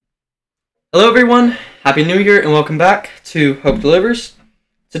Hello, everyone. Happy New Year, and welcome back to Hope Delivers.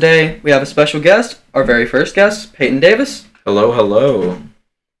 Today, we have a special guest, our very first guest, Peyton Davis, Hello, hello.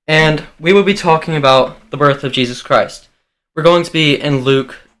 and we will be talking about the birth of Jesus Christ. We're going to be in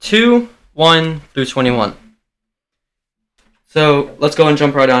Luke 2, 1 through 21. So, let's go and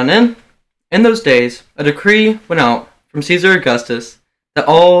jump right on in. In those days, a decree went out from Caesar Augustus that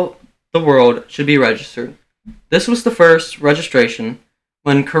all the world should be registered. This was the first registration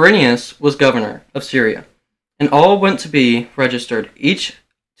when Quirinius was governor of Syria, and all went to be registered, each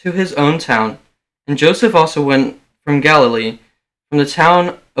to his own town. And Joseph also went from Galilee, from the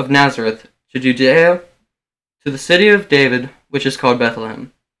town of Nazareth to Judea, to the city of David, which is called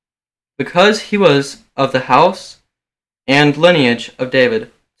Bethlehem, because he was of the house and lineage of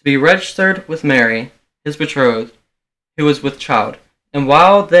David, to be registered with Mary, his betrothed, who was with child. And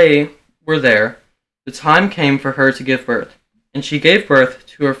while they were there, the time came for her to give birth. And she gave birth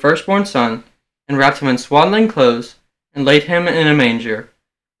to her firstborn son, and wrapped him in swaddling clothes, and laid him in a manger,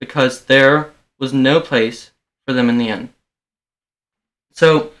 because there was no place for them in the inn.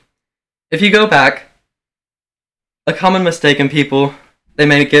 So, if you go back, a common mistake in people, they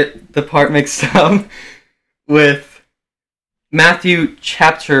may get the part mixed up with Matthew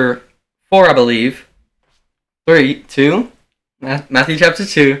chapter 4, I believe. 2? Matthew chapter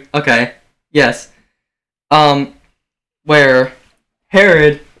 2, okay, yes. Where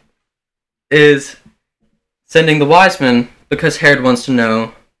Herod is sending the wise men because Herod wants to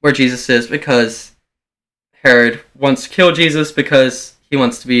know where Jesus is, because Herod wants to kill Jesus because he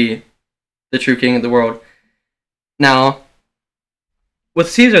wants to be the true king of the world. Now, with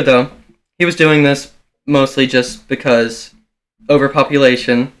Caesar, though, he was doing this mostly just because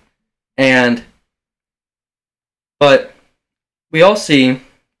overpopulation, but we all see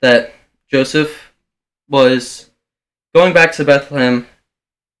that Joseph was going back to Bethlehem,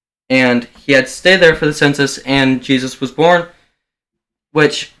 and he had stayed there for the census, and Jesus was born,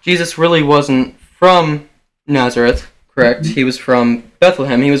 which Jesus really wasn't from Nazareth, correct? He was from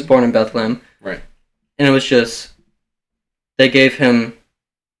Bethlehem. He was born in Bethlehem. Right. And it was just, they gave him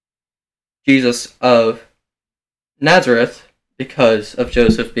Jesus of Nazareth because of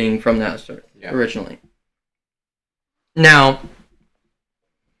Joseph being from Nazareth originally. Now,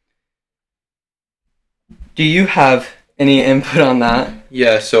 do you have any input on that?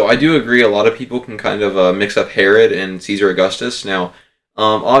 Yeah, so I do agree a lot of people can kind of mix up Herod and Caesar Augustus. Now,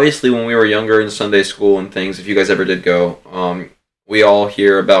 obviously when we were younger in Sunday school and things, if you guys ever did go, we all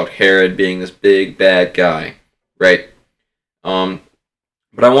hear about Herod being this big, bad guy, right?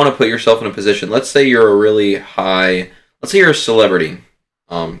 But I want to put yourself in a position. Let's say you're a really let's say you're a celebrity,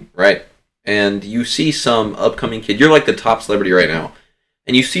 right? And you see some upcoming kid. You're like the top celebrity right now.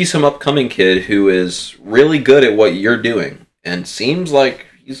 And you see some upcoming kid who is really good at what you're doing and seems like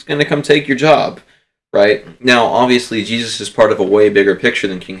he's going to come take your job, right? Now, obviously, Jesus is part of a way bigger picture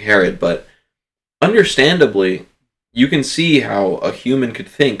than King Herod, but understandably, you can see how a human could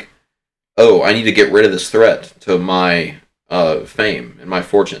think, oh, I need to get rid of this threat to my fame and my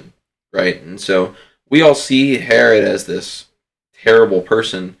fortune, right? And so we all see Herod as this terrible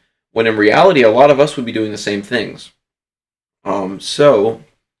person, when in reality, a lot of us would be doing the same things.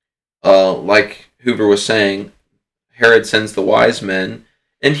 Like Hoover was saying, Herod sends the wise men,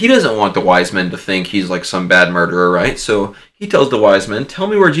 and he doesn't want the wise men to think he's like some bad murderer, right? So he tells the wise men, tell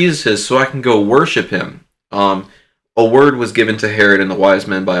me where Jesus is so I can go worship him. A word was given to Herod and the wise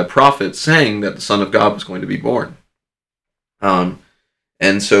men by a prophet saying that the Son of God was going to be born.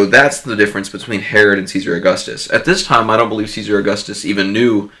 And so that's the difference between Herod and Caesar Augustus. At this time, I don't believe Caesar Augustus even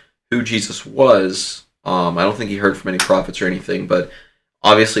knew who Jesus was. I don't think he heard from any prophets or anything, but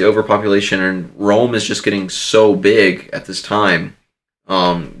obviously overpopulation, and Rome is just getting so big at this time.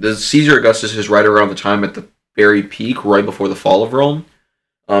 The Caesar Augustus is right around the time at the very peak, right before the fall of Rome.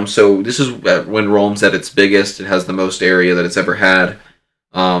 So this is when Rome's at its biggest. It has the most area that it's ever had.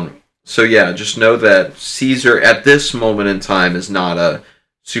 So yeah, just know that Caesar at this moment in time is not a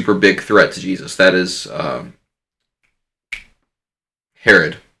super big threat to Jesus. That is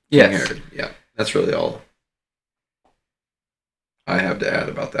Herod. Yes. Herod. Yeah. That's really all I have to add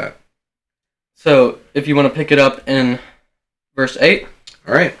about that. So, if you want to pick it up in verse 8.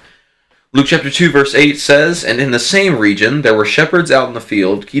 All right. Luke chapter 2, verse 8 says, And in the same region there were shepherds out in the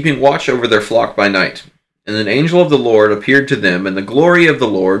field, keeping watch over their flock by night. And an angel of the Lord appeared to them, and the glory of the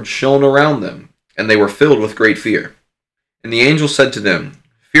Lord shone around them, and they were filled with great fear. And the angel said to them,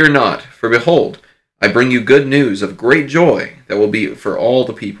 Fear not, for behold, I bring you good news of great joy that will be for all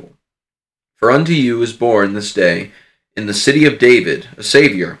the people. For unto you is born this day in the city of David a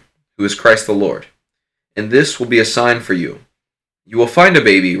Savior, who is Christ the Lord. And this will be a sign for you. You will find a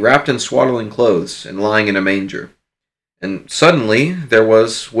baby wrapped in swaddling clothes and lying in a manger. And suddenly there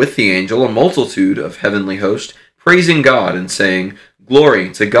was with the angel a multitude of heavenly hosts, praising God and saying,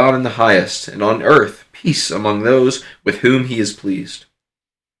 Glory to God in the highest, and on earth peace among those with whom he is pleased.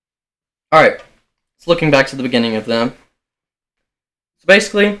 Alright, so looking back to the beginning of them. So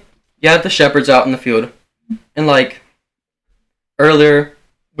basically, you had the shepherds out in the field, and like earlier,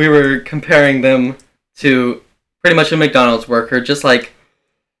 we were comparing them to pretty much a McDonald's worker, just like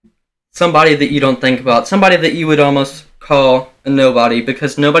somebody that you don't think about, somebody that you would almost call a nobody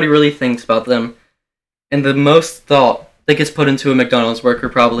because nobody really thinks about them. And the most thought that gets put into a McDonald's worker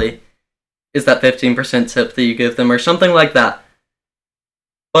probably is that 15% tip that you give them or something like that.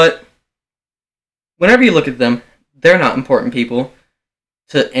 But whenever you look at them, they're not important people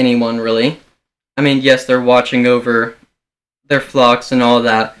to anyone really. I mean, yes, they're watching over their flocks and all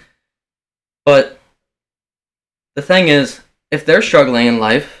that. But the thing is, if they're struggling in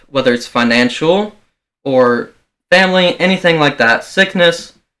life, whether it's financial or family, anything like that,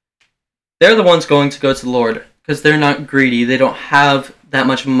 sickness, they're the ones going to go to the Lord because they're not greedy. They don't have that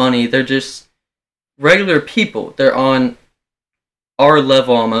much money. They're just regular people. They're on our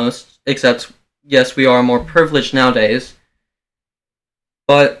level almost, except, yes, we are more privileged nowadays.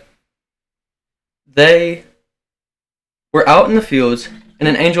 But they were out in the fields, and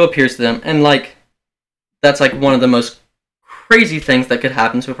an angel appears to them, and like, that's like one of the most crazy things that could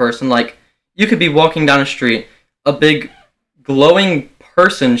happen to a person. Like, you could be walking down a street, a big glowing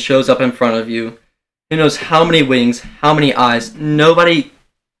person shows up in front of you. Who knows how many wings, how many eyes? Nobody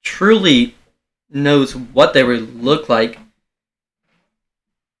truly knows what they would look like.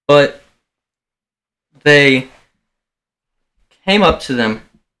 But they came up to them,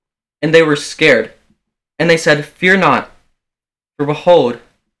 and they were scared. And they said, Fear not, for behold,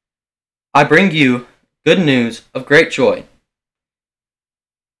 I bring you good news of great joy.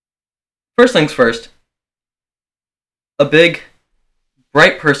 First things first, a big,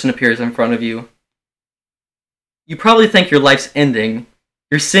 bright person appears in front of you. You probably think your life's ending.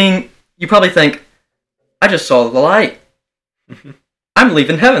 You probably think, I just saw the light. I'm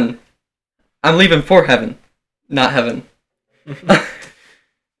leaving heaven. I'm leaving for heaven, not heaven.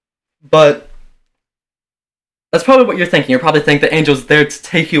 But that's probably what you're thinking. You probably think the angel's there to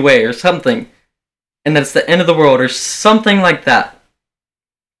take you away or something, and that it's the end of the world or something like that.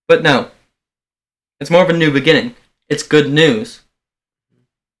 But no. It's more of a new beginning. It's good news.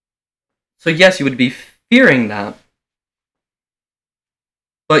 So yes, you would be fearing that.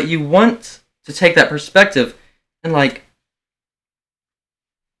 But you want to take that perspective and like,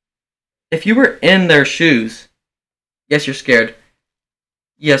 if you were in their shoes, yes, you're scared.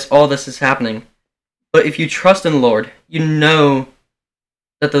 Yes, all this is happening. But if you trust in the Lord, you know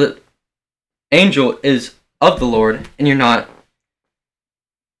that the angel is of the Lord, and you're not.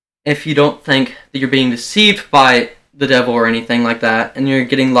 If you don't think that you're being deceived by the devil or anything like that, and you're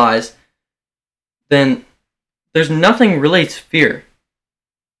getting lies, then there's nothing really to fear.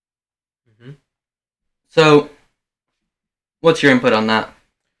 Mm-hmm. So, what's your input on that?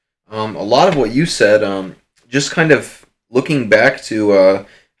 A lot of what you said, just kind of looking back to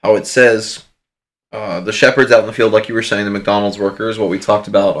how it says the shepherds out in the field, like you were saying, the McDonald's workers, what we talked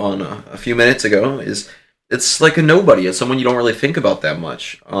about on a few minutes ago, is it's like a nobody. It's someone you don't really think about that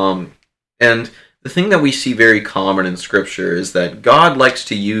much. And the thing that we see very common in Scripture is that God likes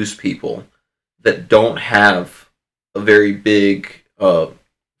to use people that don't have a very big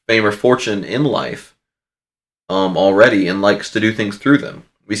fame or fortune in life already, and likes to do things through them.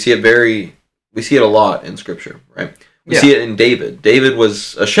 We see it a lot in Scripture, right? We see it in David. David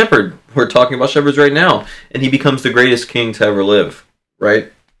was a shepherd. We're talking about shepherds right now, and he becomes the greatest king to ever live,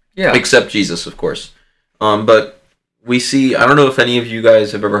 right? Yeah. Except Jesus, of course. But we see, I don't know if any of you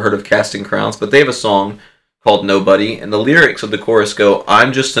guys have ever heard of Casting Crowns, but they have a song called Nobody, and the lyrics of the chorus go,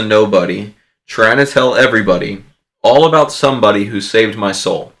 I'm just a nobody, trying to tell everybody all about somebody who saved my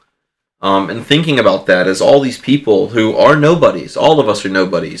soul. And thinking about that as all these people who are nobodies, all of us are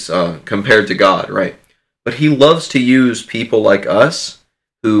nobodies compared to God, right? But he loves to use people like us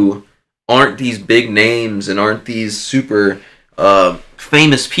who aren't these big names and aren't these super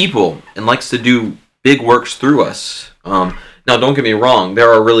famous people, and likes to do big works through us. Now, don't get me wrong,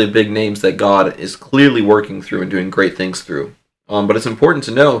 there are really big names that God is clearly working through and doing great things through. But it's important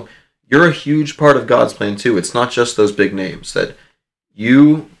to know you're a huge part of God's plan too. It's not just those big names. That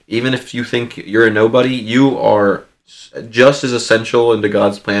you, even if you think you're a nobody, you are just as essential into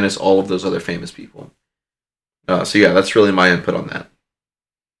God's plan as all of those other famous people. So yeah, that's really my input on that.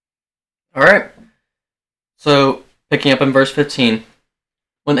 All right. So, picking up in verse 15.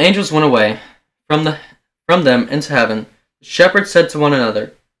 When the angels went away from them into heaven, The shepherds said to one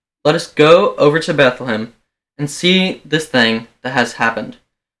another, "Let us go over to Bethlehem and see this thing that has happened,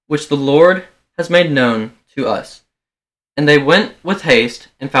 which the Lord has made known to us." And they went with haste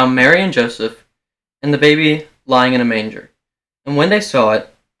and found Mary and Joseph and the baby lying in a manger. And when they saw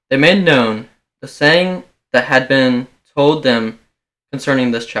it, they made known the saying that had been told them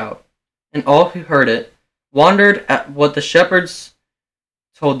concerning this child. And all who heard it wondered at what the shepherds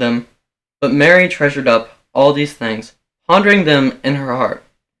told them. But Mary treasured up all these things, pondering them in her heart.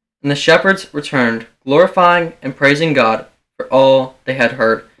 And the shepherds returned, glorifying and praising God for all they had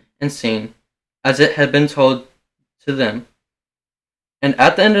heard and seen, as it had been told to them. And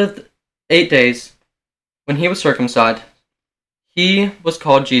at the end of 8 days, when he was circumcised, he was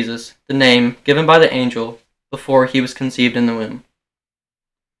called Jesus, the name given by the angel before he was conceived in the womb.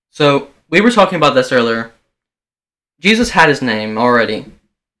 So, we were talking about this earlier. Jesus had his name already.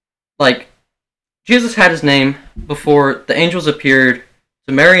 Jesus had his name before the angels appeared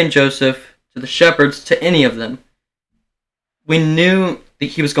to Mary and Joseph, to the shepherds, to any of them. We knew that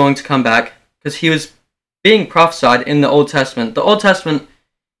he was going to come back because he was being prophesied in the Old Testament. The Old Testament,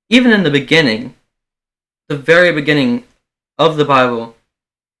 even in the beginning, the very beginning of the Bible,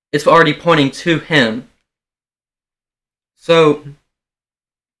 it's already pointing to him. So,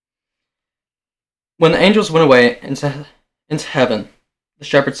 when the angels went away into heaven, the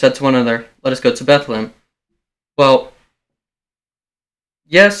shepherds said to one another, "Let us go to Bethlehem." Well,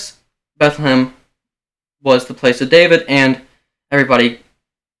 yes, Bethlehem was the place of David, and everybody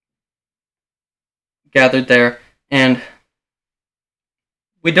gathered there, and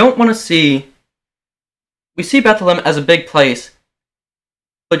we don't want to see... We see Bethlehem as a big place,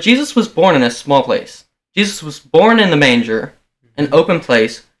 but Jesus was born in a small place. Jesus was born in the manger, an open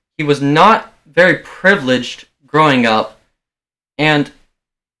place. He was not very privileged growing up, and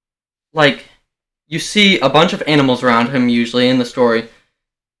you see a bunch of animals around him usually in the story,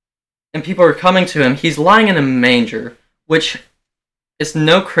 and people are coming to him. He's lying in a manger, which is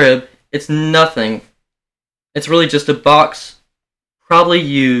no crib, it's nothing. It's really just a box, probably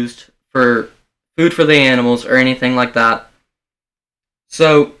used for food for the animals or anything like that.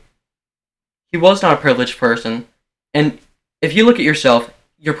 So, he was not a privileged person, and if you look at yourself,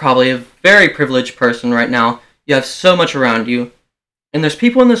 you're probably a very privileged person right now. You have so much around you, and there's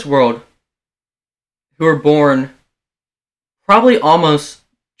people in this world who are born probably almost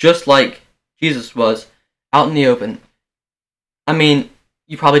just like Jesus was, out in the open. I mean,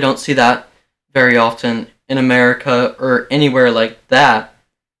 you probably don't see that very often in America or anywhere like that,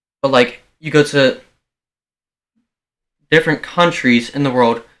 but you go to different countries in the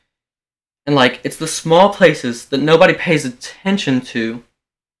world, and it's the small places that nobody pays attention to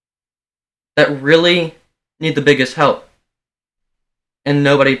that really need the biggest help. And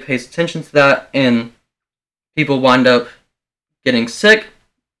nobody pays attention to that, and people wind up getting sick,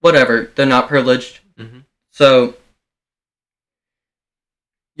 whatever, they're not privileged. Mm-hmm. So,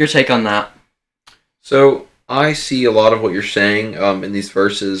 your take on that? So, I see a lot of what you're saying in these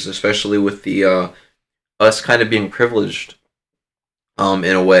verses, especially with the us kind of being privileged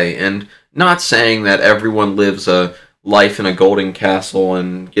in a way, and not saying that everyone lives a life in a golden castle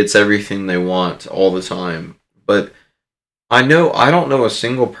and gets everything they want all the time, but I don't know a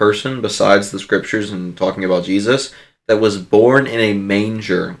single person besides the scriptures and talking about Jesus that was born in a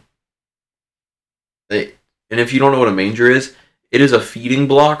manger. And if you don't know what a manger is, it is a feeding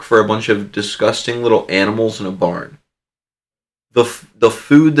block for a bunch of disgusting little animals in a barn. The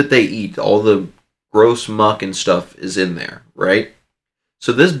food that they eat, all the gross muck and stuff is in there, right?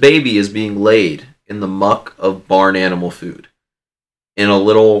 So this baby is being laid in the muck of barn animal food, in a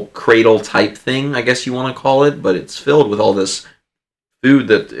little cradle type thing, I guess you want to call it, but it's filled with all this food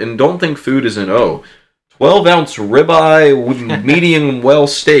and don't think food is 12-ounce ribeye medium well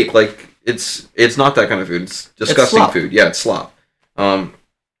steak. It's not that kind of food. It's disgusting food. Yeah, it's slop.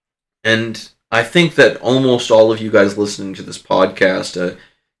 And I think that almost all of you guys listening to this podcast,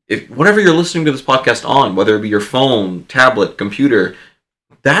 whatever you're listening to this podcast on, whether it be your phone, tablet, computer,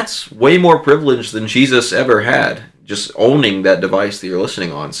 that's way more privilege than Jesus ever had, just owning that device that you're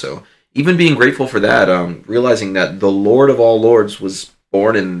listening on. So even being grateful for that, realizing that the Lord of all lords was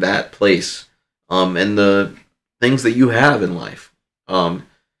born in that place, and the things that you have in life.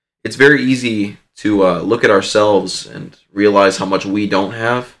 It's very easy to look at ourselves and realize how much we don't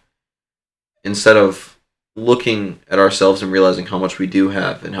have, instead of looking at ourselves and realizing how much we do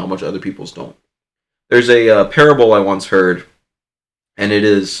have and how much other people's don't. There's a parable I once heard, and it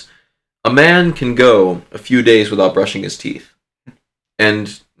is, a man can go a few days without brushing his teeth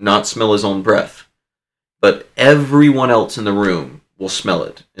and not smell his own breath, but everyone else in the room will smell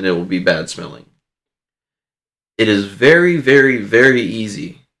it, and it will be bad smelling. it is very, very, very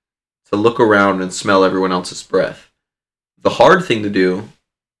easy to look around and smell everyone else's breath. The hard thing to do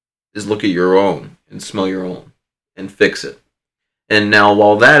is look at your own and smell your own and fix it. And now,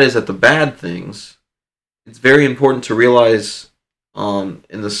 while that is at the bad things, it's very important to realize, in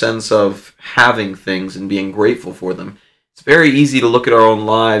the sense of having things and being grateful for them. It's very easy to look at our own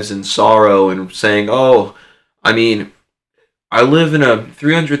lives in sorrow and saying, "Oh, I mean, I live in a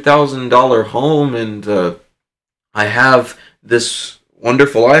 $300,000 home and I have this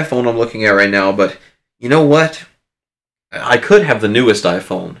wonderful iPhone I'm looking at right now, but you know what? I could have the newest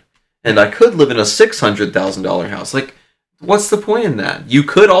iPhone, and I could live in a $600,000 house. Like, what's the point in that? You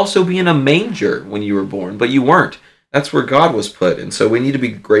could also be in a manger when you were born, but you weren't. That's where God was put, and so we need to be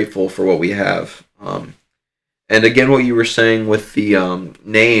grateful for what we have. And again, what you were saying with the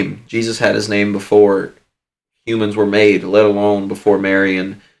name, Jesus had his name before humans were made, let alone before Mary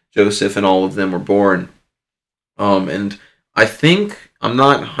and Joseph and all of them were born. And I think, I'm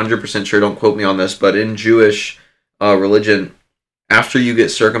not 100% sure, don't quote me on this, but in Jewish religion, after you get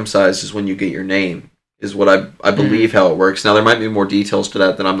circumcised is when you get your name, is what I believe how it works. Now, there might be more details to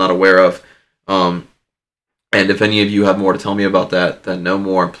that I'm not aware of. And if any of you have more to tell me about that, then know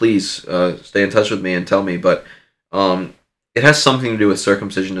more, please stay in touch with me and tell me. But it has something to do with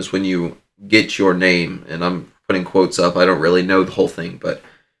circumcision is when you get your name, and I'm putting quotes up. I don't really know the whole thing, but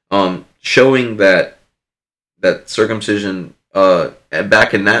showing that circumcision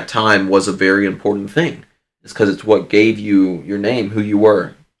back in that time was a very important thing. It's because it's what gave you your name, who you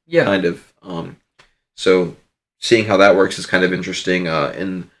were, kind of. So seeing how that works is kind of interesting.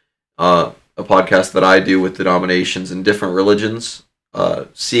 In a podcast that I do with denominations and different religions,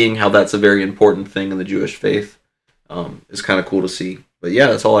 seeing how that's a very important thing in the Jewish faith is kind of cool to see. But yeah,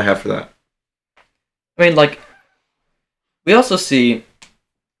 that's all I have for that. I mean, like, we also see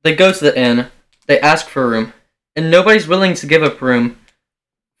they go to the inn, they ask for a room, and nobody's willing to give up room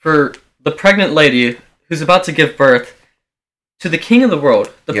for the pregnant lady who's about to give birth to the king of the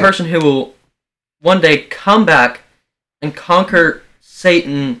world, the person who will one day come back and conquer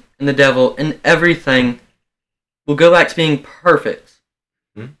Satan and the devil, and everything will go back to being perfect.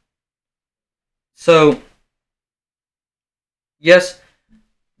 Mm-hmm. So, yes,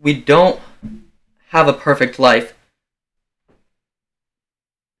 we don't have a perfect life.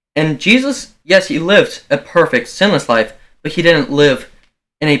 And Jesus, yes, he lived a perfect, sinless life, but he didn't live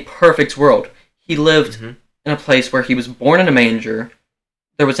in a perfect world. He lived in a place where he was born in a manger.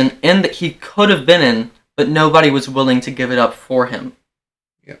 There was an inn that he could have been in, but nobody was willing to give it up for him.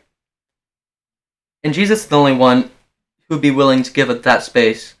 Yeah. And Jesus is the only one who would be willing to give up that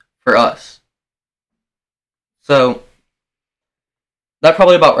space for us. So, that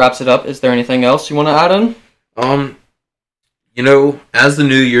probably about wraps it up. Is there anything else you want to add in? You know, as the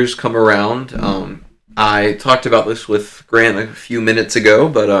New Year's come around, I talked about this with Grant a few minutes ago,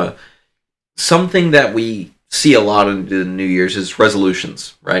 but something that we see a lot in the New Year's is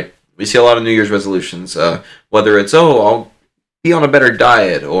resolutions, right? We see a lot of New Year's resolutions, whether it's, I'll be on a better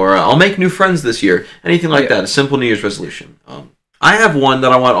diet, or I'll make new friends this year, anything like that, a simple New Year's resolution. I have one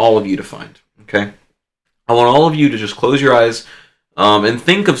that I want all of you to find, okay? I want all of you to just close your eyes and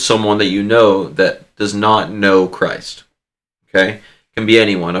think of someone that you know that does not know Christ. Okay? It can be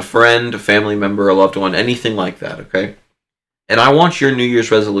anyone, a friend, a family member, a loved one, anything like that, okay? And I want your New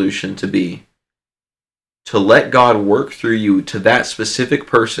Year's resolution to be to let God work through you to that specific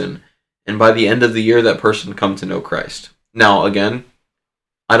person, and by the end of the year, that person come to know Christ. Now, again,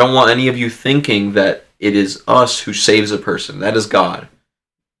 I don't want any of you thinking that it is us who saves a person. That is God.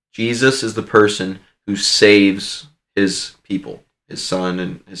 Jesus is the person who saves his people, his son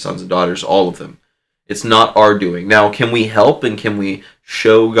and his sons and daughters, all of them. It's not our doing. Now, can we help and can we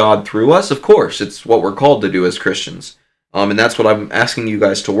show God through us? Of course, it's what we're called to do as Christians. And that's what I'm asking you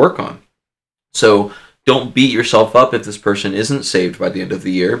guys to work on. So don't beat yourself up if this person isn't saved by the end of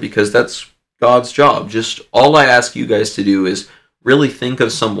the year, because that's God's job. Just all I ask you guys to do is really think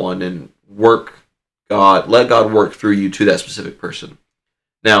of someone and let God work through you to that specific person.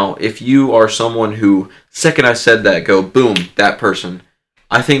 Now, if you are someone who, second I said that, go, boom, that person,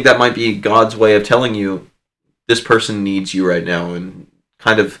 I think that might be God's way of telling you this person needs you right now and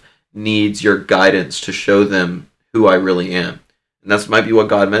kind of needs your guidance to show them who I really am. And that might be what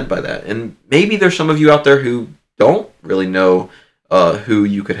God meant by that. And maybe there's some of you out there who don't really know who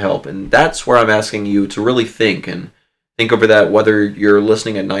you could help. And that's where I'm asking you to really think over that, whether you're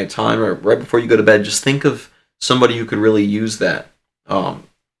listening at nighttime or right before you go to bed. Just think of somebody who could really use that.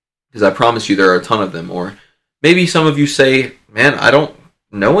 Because I promise you there are a ton of them. Or maybe some of you say, man, I don't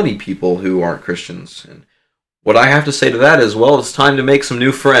know any people who aren't Christians. And what I have to say to that is, well, it's time to make some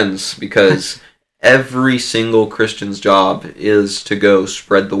new friends, because every single Christian's job is to go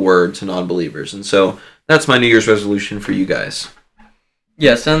spread the word to non-believers. And so that's my New Year's resolution for you guys.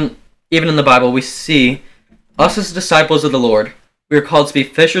 Yes, and even in the Bible, we see us as disciples of the Lord. We are called to be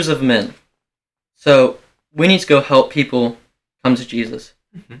fishers of men. So we need to go help people come to Jesus.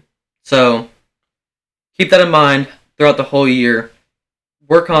 Mm-hmm. So keep that in mind throughout the whole year.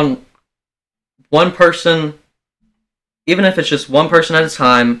 Work on one person, even if it's just one person at a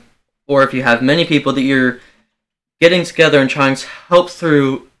time, or if you have many people that you're getting together and trying to help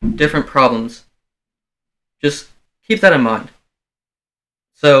through different problems. Just keep that in mind.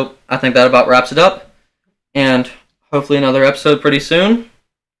 So I think that about wraps it up, and hopefully another episode pretty soon.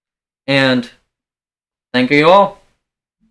 And thank you all.